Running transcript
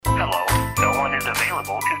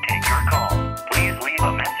available to take your call. Please leave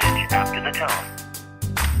a message after the tone.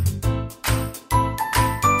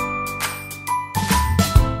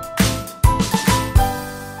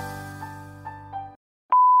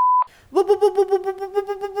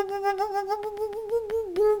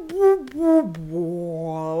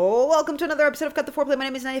 Welcome to another episode of Cut the Foreplay. My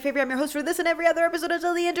name is Nadia Favorite. I'm your host for this and every other episode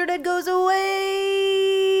until the internet goes away.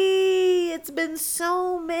 It's been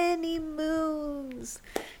so many moons.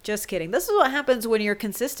 Just kidding. This is what happens when you're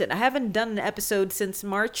consistent. I haven't done an episode since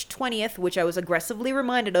March 20th, which I was aggressively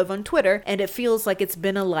reminded of on Twitter, and it feels like it's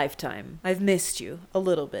been a lifetime. I've missed you a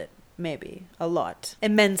little bit. Maybe. A lot.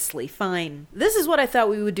 Immensely. Fine. This is what I thought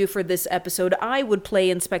we would do for this episode. I would play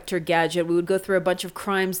Inspector Gadget. We would go through a bunch of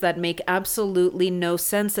crimes that make absolutely no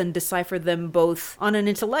sense and decipher them both on an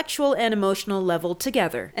intellectual and emotional level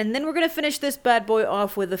together. And then we're gonna finish this bad boy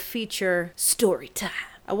off with a feature story time.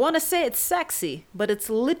 I want to say it's sexy, but it's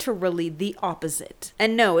literally the opposite.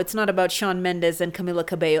 And no, it's not about Shawn Mendes and Camila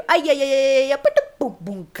Cabello.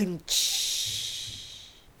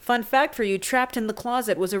 Fun fact for you, Trapped in the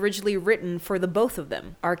Closet was originally written for the both of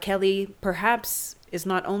them. R. Kelly, perhaps, is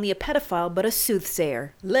not only a pedophile, but a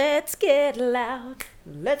soothsayer. Let's get loud,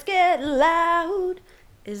 let's get loud.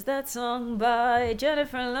 Is that song by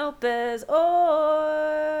Jennifer Lopez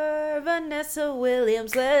or Vanessa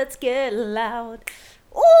Williams? Let's get loud.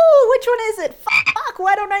 Ooh, which one is it? Fuck,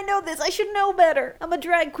 why don't I know this? I should know better. I'm a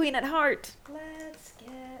drag queen at heart. Let's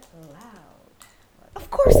get loud. Of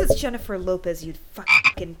course it's Jennifer Lopez, you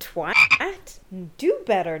fucking twat. Do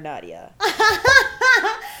better, Nadia.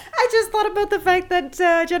 I just thought about the fact that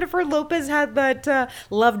Jennifer Lopez had that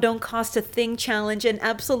Love Don't Cost a Thing challenge and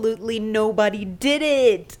absolutely nobody did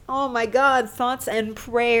it. Oh my god, thoughts and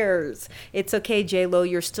prayers. It's okay, J-Lo,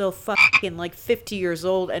 you're still fucking like 50 years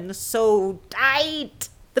old and so tight.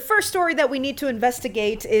 The first story that we need to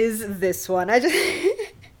investigate is this one.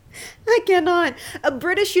 I cannot. A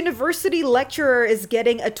British university lecturer is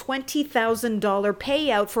getting a $20,000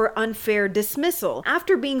 payout for unfair dismissal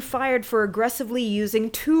after being fired for aggressively using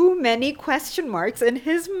too many question marks in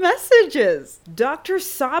his messages. Dr.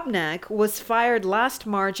 Sobnak was fired last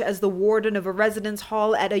March as the warden of a residence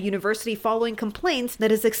hall at a university following complaints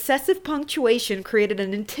that his excessive punctuation created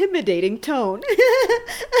an intimidating tone.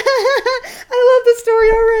 I love the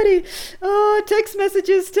story already. Text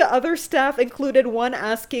messages to other staff included one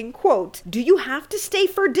asking, quote, "Do you have to stay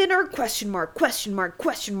for dinner? Question mark, question mark,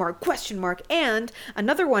 question mark, question mark." And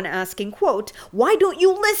another one asking, quote, "Why don't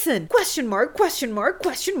you listen? Question mark, question mark,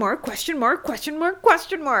 question mark, question mark, question mark,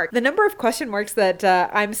 question mark." The number of question marks that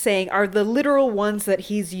I'm saying are the literal ones that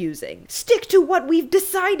he's using. "Stick to what we've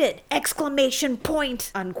decided! Exclamation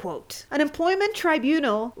point!" Unquote. An employment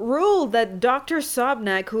tribunal ruled that Dr.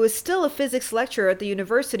 Sobnak, who is still a physics lecturer at the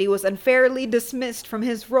university, was unfairly dismissed from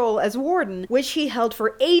his role as warden, which he held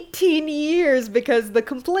for 18 years because the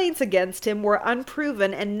complaints against him were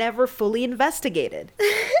unproven and never fully investigated.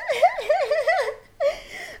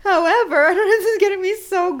 However, this is getting me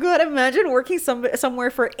so good. Imagine working somewhere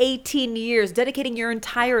for 18 years, dedicating your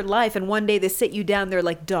entire life, and one day they sit you down, they're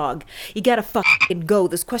like, "Dog, you gotta fucking go.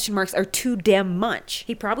 Those question marks are too damn much."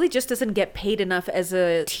 He probably just doesn't get paid enough as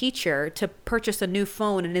a teacher to purchase a new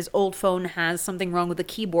phone, and his old phone has something wrong with the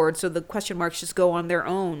keyboard, so the question marks just go on their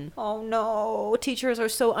own. Oh no, teachers are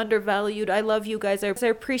so undervalued. I love you guys. I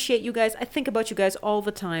appreciate you guys. I think about you guys all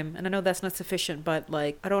the time, and I know that's not sufficient, but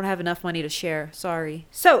like, I don't have enough money to share. Sorry.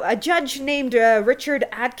 So, a judge named Richard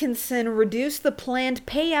Atkinson reduced the planned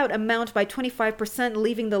payout amount by 25%,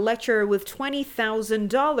 leaving the lecturer with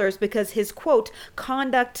 $20,000 because his, quote,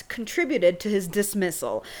 "conduct contributed to his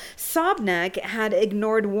dismissal." Sobnak had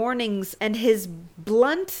ignored warnings, and his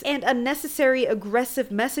blunt and unnecessary aggressive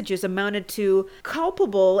messages amounted to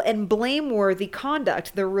culpable and blameworthy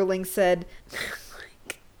conduct, the ruling said.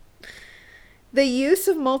 The use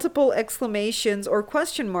of multiple exclamations or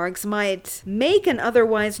question marks might make an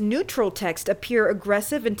otherwise neutral text appear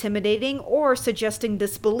aggressive, intimidating, or suggesting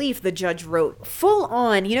disbelief, the judge wrote. Full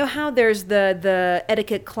on, you know how there's the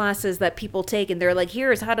etiquette classes that people take and they're like,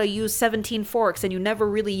 here's how to use 17 forks and you never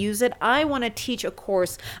really use it? I want to teach a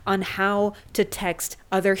course on how to text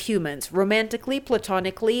other humans. Romantically,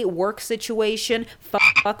 platonically, work situation,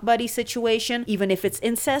 fuck buddy situation, even if it's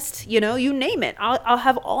incest, you know, you name it. I'll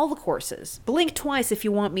have all the courses. Blink twice if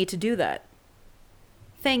you want me to do that.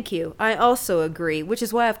 Thank you. I also agree, which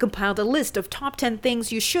is why I've compiled a list of top 10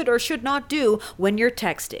 things you should or should not do when you're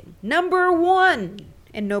texting. Number 1,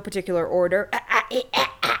 in no particular order.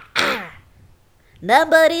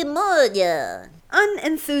 Number 1.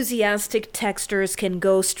 Unenthusiastic texters can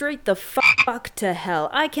go straight the fuck to hell.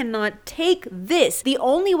 I cannot take this. The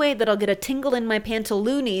only way that I'll get a tingle in my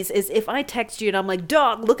pantaloonies is if I text you and I'm like,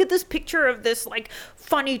 dog, look at this picture of this like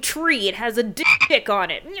funny tree. It has a dick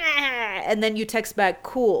on it. And then you text back,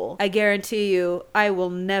 cool. I guarantee you, I will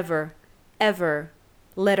never, ever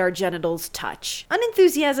let our genitals touch.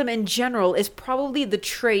 Unenthusiasm in general is probably the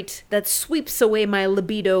trait that sweeps away my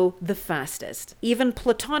libido the fastest. Even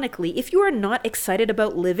platonically, if you are not excited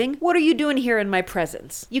about living, what are you doing here in my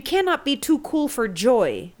presence? You cannot be too cool for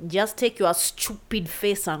joy. Just take your stupid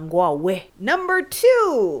face and go away. Number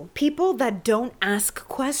 2, people that don't ask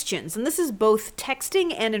questions. And this is both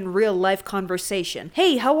texting and in real life conversation.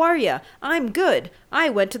 Hey, how are ya? I'm good. I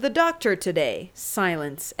went to the doctor today.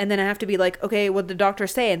 Silence. And then I have to be like, okay, what'd the doctor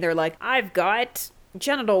say? And they're like, I've got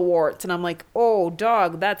genital warts. And I'm like, oh,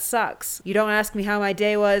 dog, that sucks. You don't ask me how my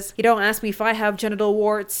day was. You don't ask me if I have genital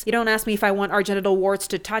warts. You don't ask me if I want our genital warts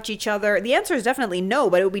to touch each other. The answer is definitely no,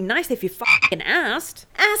 but it would be nice if you fucking asked.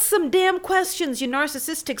 Ask some damn questions, you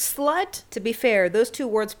narcissistic slut. To be fair, those two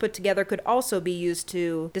words put together could also be used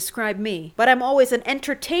to describe me. But I'm always an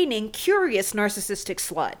entertaining, curious narcissistic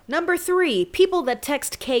slut. Number 3, people that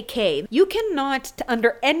text KK. You cannot,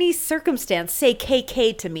 under any circumstance, say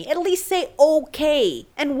KK to me. At least say okay.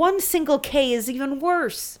 And one single K is even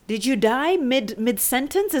worse. Did you die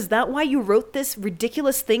mid-sentence? Is that why you wrote this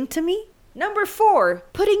ridiculous thing to me? Number 4,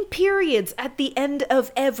 putting periods at the end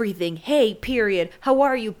of everything. Hey, period. How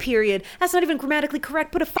are you, period? That's not even grammatically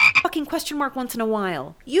correct. Put a fucking question mark once in a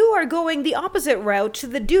while. You are going the opposite route to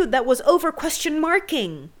the dude that was over question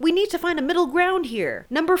marking. We need to find a middle ground here.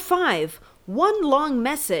 Number 5, one long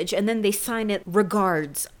message and then they sign it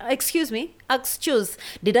regards. Excuse me. Excuse.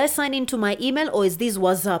 Did I sign into my email or is this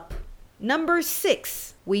WhatsApp? Number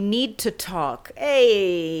 6, we need to talk.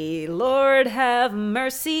 Hey, Lord have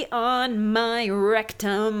mercy on my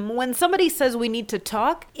rectum. When somebody says we need to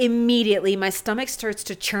talk, immediately my stomach starts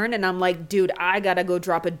to churn and I'm like, dude, I gotta go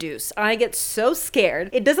drop a deuce. I get so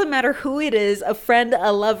scared. It doesn't matter who it is, a friend,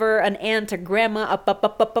 a lover, an aunt, a grandma,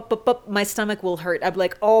 my stomach will hurt. I'm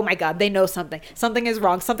like, oh my God, they know something. Something is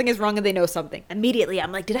wrong and they know something. Immediately,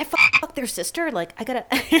 I'm like, did I fuck their sister? Like, I gotta...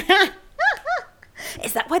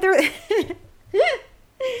 Is that why they're...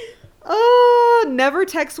 Oh, never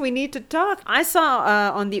text we need to talk. I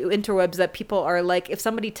saw on the interwebs that people are like, if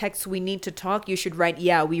somebody texts we need to talk, you should write,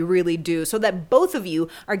 yeah, we really do. So that both of you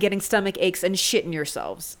are getting stomach aches and shitting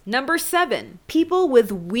yourselves. Number 7, people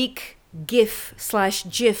with weak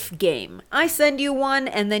GIF/GIF game. I send you one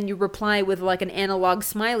and then you reply with like an analog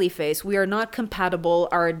smiley face. We are not compatible.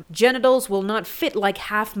 Our genitals will not fit like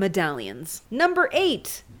half medallions. Number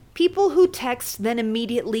 8, people who text then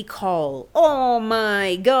immediately call. Oh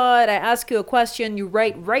my God, I ask you a question, you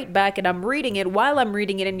write right back and I'm reading it. While I'm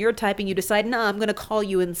reading it and you're typing, you decide, nah, I'm gonna call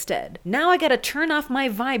you instead. Now I gotta turn off my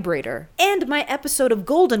vibrator and my episode of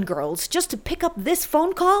Golden Girls just to pick up this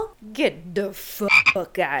phone call? Get the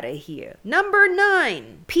fuck out of here. Number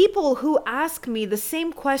 9, people who ask me the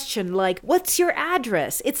same question like, what's your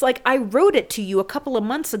address? It's like, I wrote it to you a couple of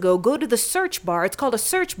months ago. Go to the search bar. It's called a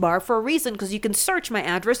search bar for a reason because you can search my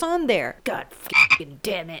address on there. God fucking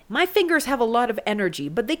damn it. My fingers have a lot of energy,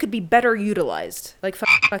 but they could be better utilized. Like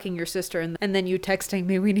fucking your sister and then you texting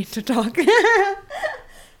me we need to talk.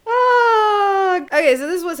 Okay, so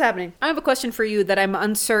this is what's happening. I have a question for you that I'm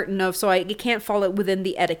uncertain of, so I can't fall within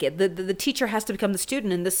the etiquette. The teacher has to become the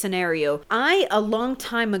student in this scenario. I, a long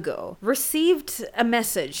time ago, received a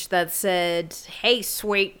message that said, hey,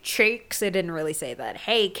 sweet cheeks. It didn't really say that.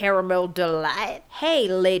 Hey, caramel delight. Hey,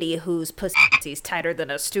 lady whose pussy's tighter than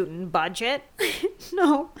a student budget.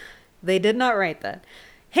 No, they did not write that.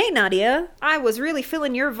 Hey Nadia, I was really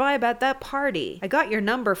feeling your vibe at that party. I got your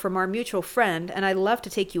number from our mutual friend and I'd love to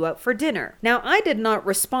take you out for dinner. Now I did not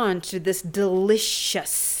respond to this delicious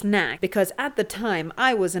snack because at the time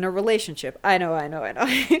I was in a relationship. I know. I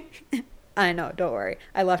know, don't worry.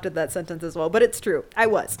 I laughed at that sentence as well, but it's true. I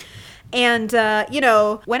was. And,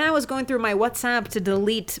 when I was going through my WhatsApp to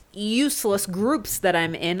delete useless groups that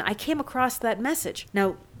I'm in, I came across that message.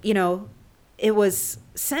 Now, it was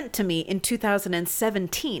sent to me in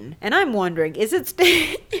 2017. And I'm wondering, is it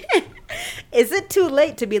too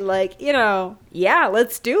late to be like, yeah,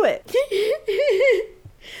 let's do it.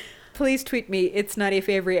 Please tweet me, it's Nadia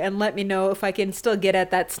Favory, and let me know if I can still get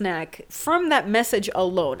at that snack. From that message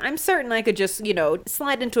alone, I'm certain I could just,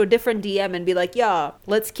 slide into a different DM and be like, yeah,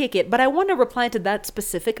 let's kick it. But I want to reply to that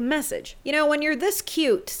specific message. When you're this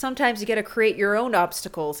cute, sometimes you got to create your own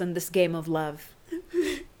obstacles in this game of love.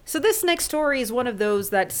 So this next story is one of those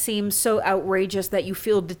that seems so outrageous that you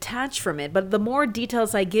feel detached from it, but the more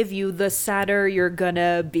details I give you, the sadder you're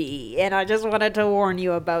gonna be. And I just wanted to warn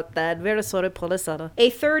you about that. Very sorry, Polisada.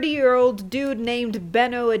 A 30-year-old dude named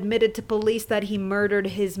Benno admitted to police that he murdered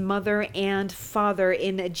his mother and father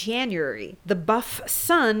in January. The buff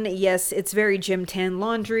son, yes, it's very gym tan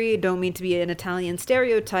laundry, don't mean to be an Italian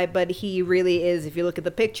stereotype, but he really is if you look at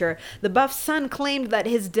the picture. The buff son claimed that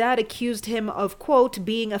his dad accused him of, quote,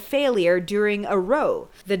 being a failure during a row.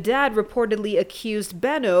 The dad reportedly accused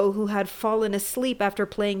Benno, who had fallen asleep after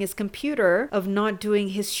playing his computer, of not doing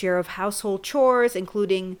his share of household chores,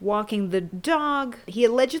 including walking the dog. He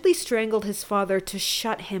allegedly strangled his father to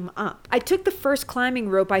shut him up. I took the first climbing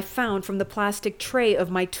rope I found from the plastic tray of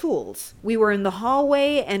my tools. We were in the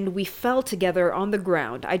hallway and we fell together on the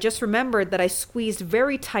ground. I just remembered that I squeezed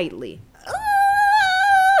very tightly.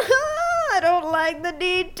 I don't like the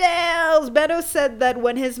details. Benno said that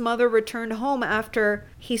when his mother returned home after,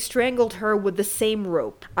 he strangled her with the same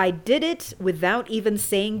rope. I did it without even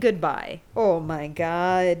saying goodbye. Oh my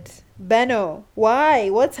God. Benno, why?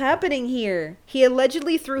 What's happening here? He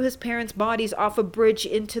allegedly threw his parents' bodies off a bridge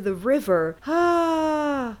into the river.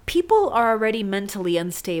 People are already mentally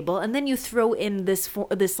unstable, and then you throw in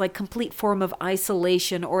this like complete form of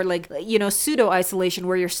isolation, or like, you know, pseudo-isolation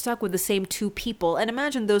where you're stuck with the same two people. And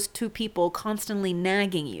imagine those two people constantly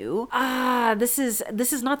nagging you. This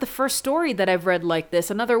is not the first story that I've read like this.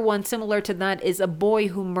 Another one similar to that is a boy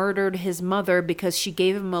who murdered his mother because she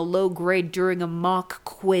gave him a low grade during a mock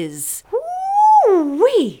quiz.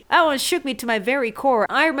 Woo-wee! That one shook me to my very core.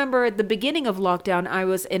 I remember at the beginning of lockdown, I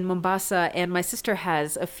was in Mombasa and my sister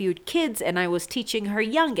has a few kids and I was teaching her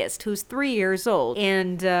youngest, who's 3 years old.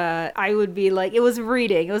 And I would be like, it was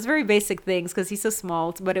reading. It was very basic things because he's so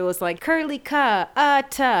small, but it was like, curly ka,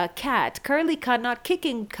 ata, cat. Curly ka, not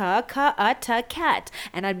kicking ka, ata, cat.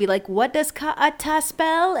 And I'd be like, what does ka, ata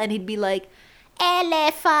spell? And he'd be like,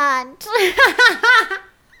 elephant.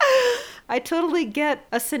 I totally get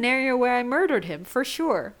a scenario where I murdered him, for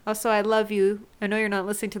sure. Also, I love you. I know you're not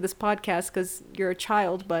listening to this podcast because you're a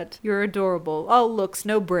child, but you're adorable. All looks,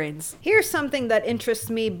 no brains. Here's something that interests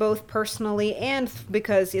me both personally and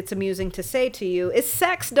because it's amusing to say to you, is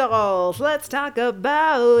sex dolls. Let's talk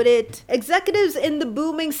about it. Executives in the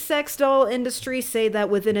booming sex doll industry say that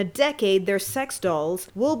within a decade, their sex dolls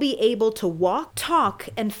will be able to walk, talk,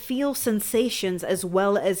 and feel sensations as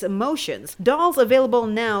well as emotions. Dolls available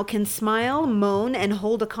now can smile, moan, and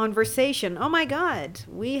hold a conversation. Oh my God,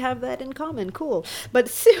 we have that in common. Cool. But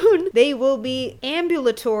soon they will be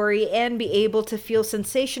ambulatory and be able to feel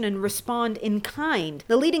sensation and respond in kind.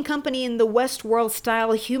 The leading company in the Westworld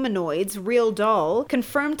style humanoids, Real Doll,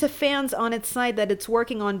 confirmed to fans on its site that it's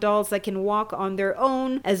working on dolls that can walk on their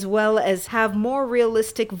own as well as have more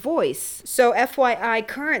realistic voice. So FYI,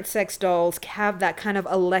 current sex dolls have that kind of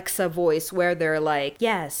Alexa voice where they're like,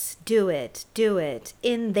 yes, do it,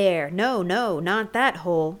 in there, no, not that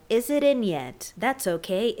hole, is it in yet? That's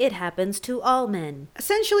okay, it happens to all men.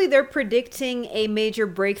 Essentially, they're predicting a major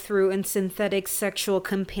breakthrough in synthetic sexual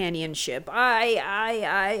companionship.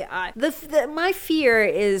 My fear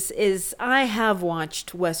is I have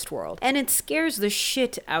watched Westworld, and it scares the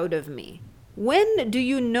shit out of me. When do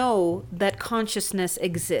you know that consciousness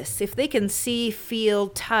exists? If they can see, feel,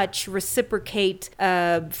 touch, reciprocate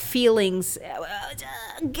feelings,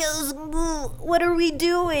 what are we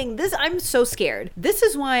doing? I'm so scared. This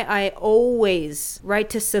is why I always write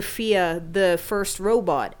to Sophia, the first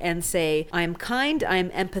robot, and say, I'm kind, I'm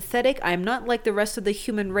empathetic, I'm not like the rest of the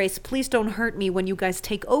human race. Please don't hurt me when you guys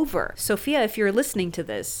take over. Sophia, if you're listening to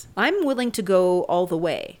this, I'm willing to go all the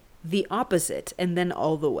way. The opposite, and then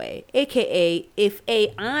all the way. AKA, if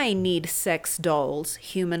AI need sex dolls,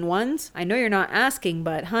 human ones, I know you're not asking,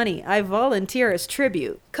 but honey, I volunteer as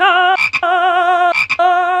tribute.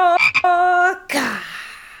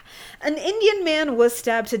 An Indian man was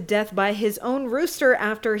stabbed to death by his own rooster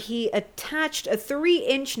after he attached a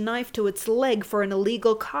 3-inch knife to its leg for an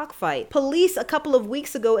illegal cockfight. Police a couple of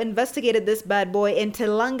weeks ago investigated this bad boy in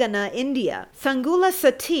Telangana, India. Thangula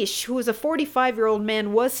Satish, who is a 45-year-old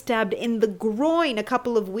man, was stabbed in the groin a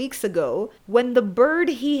couple of weeks ago when the bird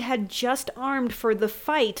he had just armed for the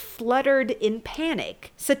fight fluttered in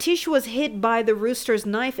panic. Satish was hit by the rooster's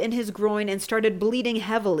knife in his groin and started bleeding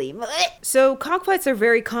heavily. So cockfights are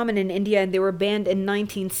very common in India, and they were were banned in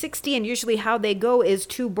 1960, and usually how they go is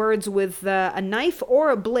two birds with a knife or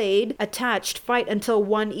a blade attached fight until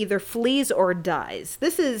one either flees or dies.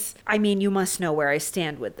 This is, I mean, you must know where I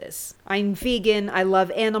stand with this. I'm vegan, I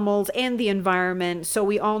love animals and the environment, so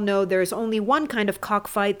we all know there's only one kind of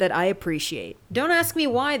cockfight that I appreciate. Don't ask me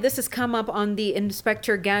why this has come up on the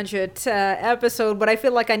Inspector Gadget episode, but I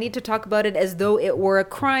feel like I need to talk about it as though it were a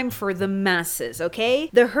crime for the masses, okay?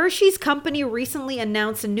 The Hershey's company recently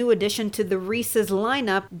announced a new addition to the Reese's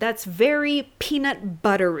lineup that's very peanut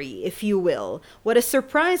buttery, if you will. What is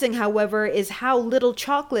surprising, however, is how little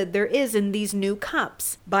chocolate there is in these new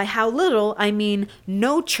cups. By how little, I mean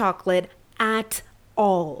no chocolate at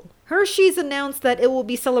all. Hershey's announced that it will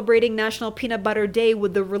be celebrating National Peanut Butter Day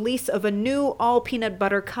with the release of a new all peanut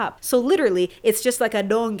butter cup. So literally, it's just like a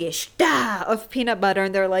dongish of peanut butter,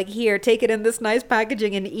 and they're like, here, take it in this nice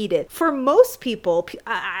packaging and eat it. For most people,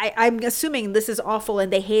 I'm assuming this is awful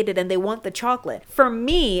and they hate it and they want the chocolate. For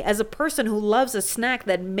me, as a person who loves a snack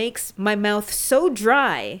that makes my mouth so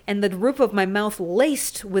dry and the roof of my mouth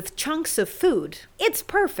laced with chunks of food, it's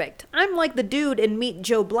perfect. I'm like the dude in Meet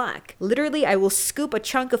Joe Black. Literally, I will scoop a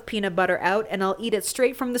chunk of peanut butter out and I'll eat it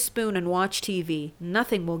straight from the spoon and watch TV.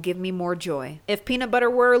 Nothing will give me more joy. If peanut butter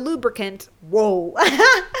were a lubricant, whoa.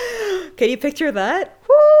 Can you picture that?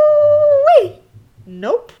 Woo-wee!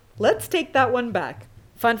 Nope. Let's take that one back.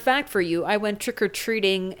 Fun fact for you, I went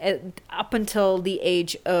trick-or-treating up until the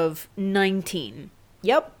age of 19.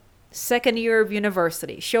 Yep. Second year of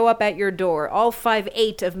university. Show up at your door, all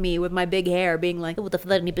 5'8" of me with my big hair being like, what the f***,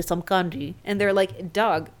 let me be some candy. And they're like,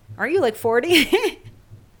 dog, are you like 40?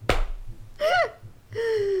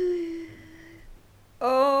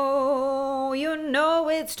 Oh, you know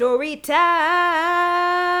it's story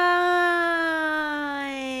time.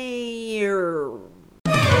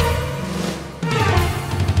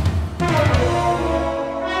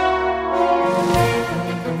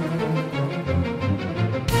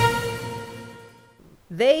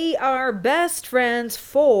 They are best friends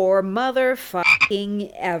for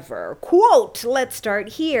motherfucking ever. Quote, let's start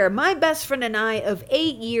here. My best friend and I of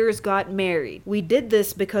 8 years got married. We did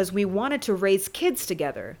this because we wanted to raise kids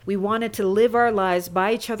together. We wanted to live our lives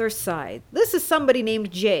by each other's side. This is somebody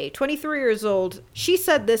named Jay, 23 years old. She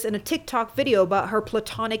said this in a TikTok video about her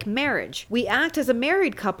platonic marriage. We act as a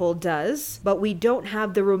married couple does, but we don't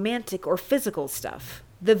have the romantic or physical stuff.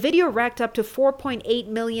 The video racked up to 4.8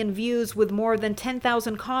 million views with more than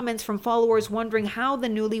 10,000 comments from followers wondering how the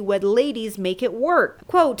newlywed ladies make it work.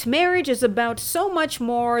 Quote, marriage is about so much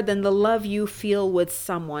more than the love you feel with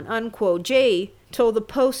someone, unquote. Jay told the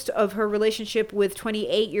post of her relationship with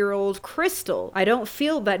 28-year-old Crystal. I don't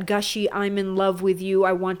feel that gushy, I'm in love with you,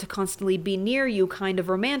 I want to constantly be near you kind of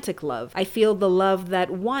romantic love. I feel the love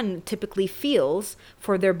that one typically feels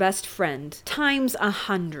for their best friend, times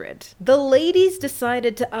 100. The ladies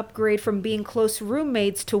decided to upgrade from being close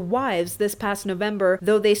roommates to wives this past November,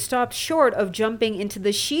 though they stopped short of jumping into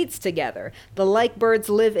the sheets together. The Likebirds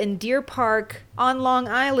live in Deer Park on Long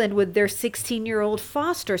Island with their 16-year-old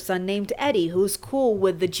foster son named Eddie, who's cool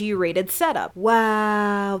with the G-rated setup.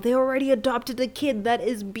 Wow, they already adopted a kid. That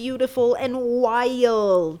is beautiful and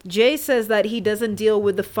wild. Jay says that he doesn't deal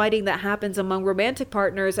with the fighting that happens among romantic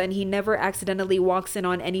partners, and he never accidentally walks in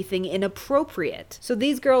on anything inappropriate. So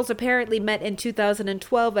these girls apparently met in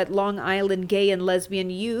 2012 at Long Island Gay and Lesbian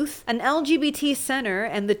Youth, an LGBT center,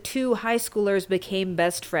 and the two high schoolers became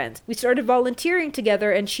best friends. We started volunteering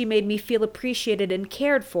together and she made me feel appreciated and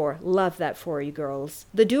cared for. Love that for you girls.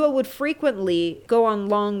 The duo would frequently go on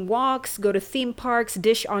long walks, go to theme parks,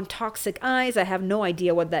 dish on toxic eyes, I have no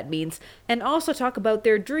idea what that means, and also talk about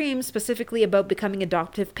their dreams, specifically about becoming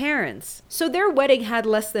adoptive parents. So their wedding had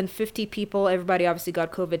less than 50 people. Everybody obviously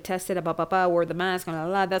got COVID tested, wore the mask, blah, blah,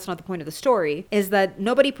 blah. That's not the point of the story, is that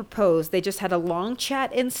nobody proposed. They just had a long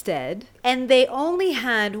chat instead, and they only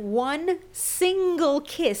had one single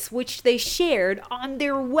kiss, which they shared on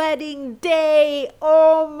their wedding day.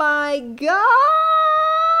 Oh my God!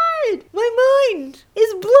 My mind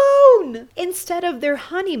is blown! Instead of their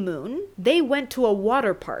honeymoon, they went to a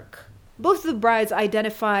water park. Both of the brides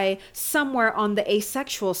identify somewhere on the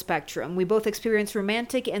asexual spectrum. We both experience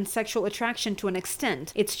romantic and sexual attraction to an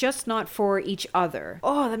extent. It's just not for each other.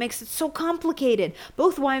 Oh, that makes it so complicated.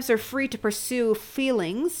 Both wives are free to pursue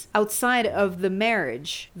feelings outside of the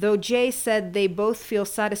marriage, though Jay said they both feel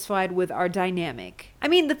satisfied with our dynamic. I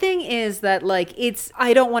mean, the thing is that, like,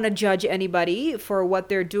 I don't want to judge anybody for what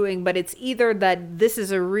they're doing, but it's either that this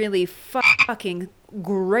is a really fucking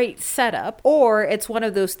great setup. Or it's one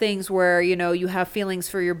of those things where, you know, you have feelings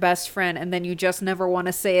for your best friend and then you just never want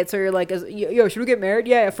to say it. So you're like, yo, should we get married?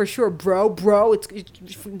 Yeah, for sure, bro.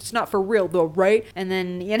 It's not for real though, right? And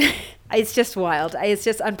then, you know, it's just wild. It's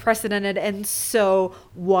just unprecedented and so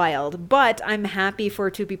wild. But I'm happy for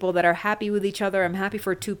two people that are happy with each other. I'm happy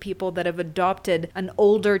for two people that have adopted an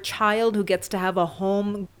older child who gets to have a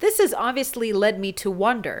home. This has obviously led me to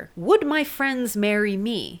wonder, would my friends marry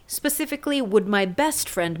me? Specifically, would my best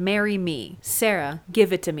friend marry me? Sarah,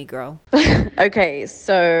 give it to me, girl. Okay,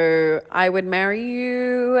 so I would marry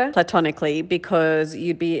you platonically because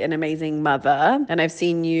you'd be an amazing mother. And I've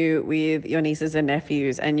seen you with your nieces and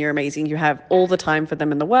nephews, and you're amazing. You have all the time for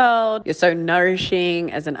them in the world. You're so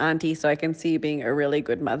nourishing as an auntie, so I can see you being a really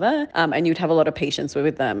good mother. And you'd have a lot of patience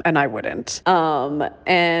with them, and I wouldn't.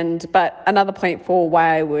 But another point for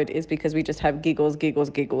why I would is because we just have giggles,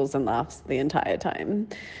 and laughs the entire time.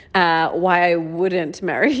 Why I wouldn't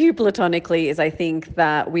marry you platonically is I think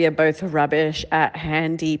that we are both rubbish at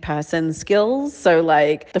handy person skills. So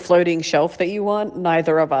like the floating shelf that you want,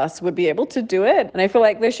 neither of us would be able to do it. And I feel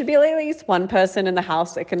like there should be at least one person in the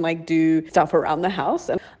house that can like do stuff around the house.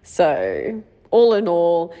 And so all in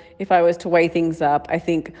all, if I was to weigh things up, I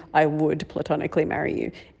think I would platonically marry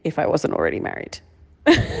you if I wasn't already married.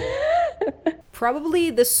 Probably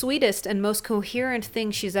the sweetest and most coherent thing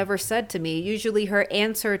she's ever said to me. Usually her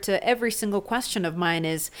answer to every single question of mine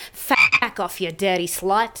is, "Fuck off, you dirty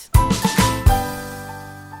slut."